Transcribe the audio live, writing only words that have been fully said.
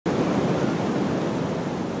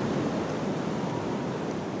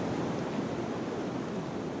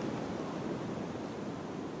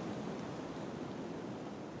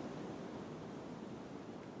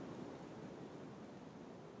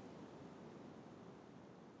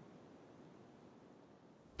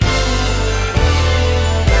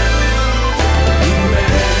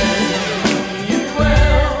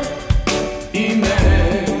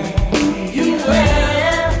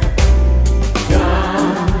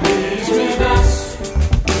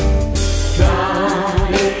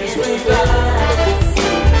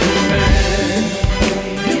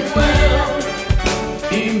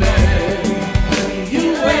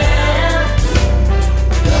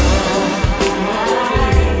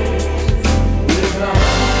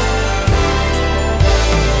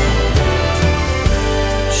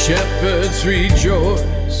shepherds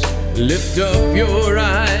rejoice, lift up your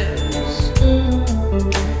eyes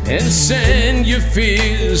and send your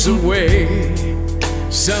fears away.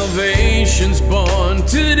 Salvation's born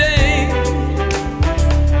today.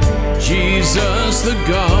 Jesus the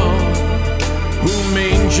God whom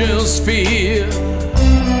angels fear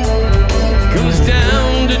comes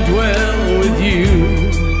down to dwell with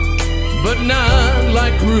you, but not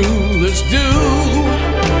like rulers do.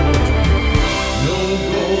 No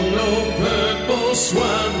gold, no purple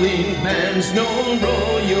swaddling bands, no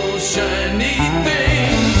royal shiny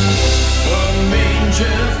things. A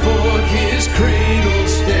manger for his cradle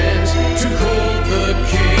stands to hold the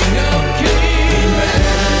King of Kings.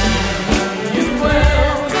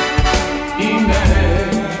 Emmanuel, Emmanuel,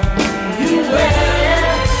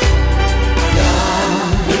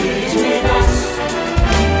 God is with us.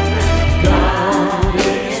 God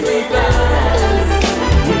is with us.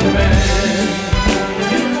 Emmanuel,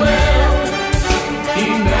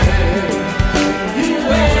 Emmanuel,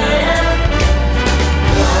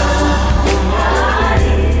 God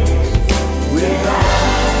is with us.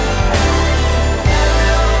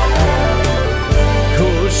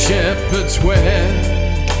 Cold shepherds where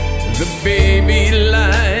the baby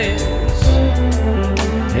lies,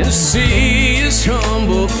 and see his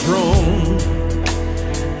humble throne.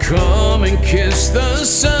 Come and kiss the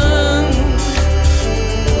Son.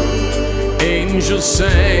 Angels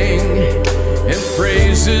sang and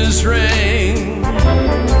praises rang.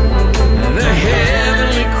 The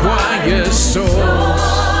heavenly choir soared.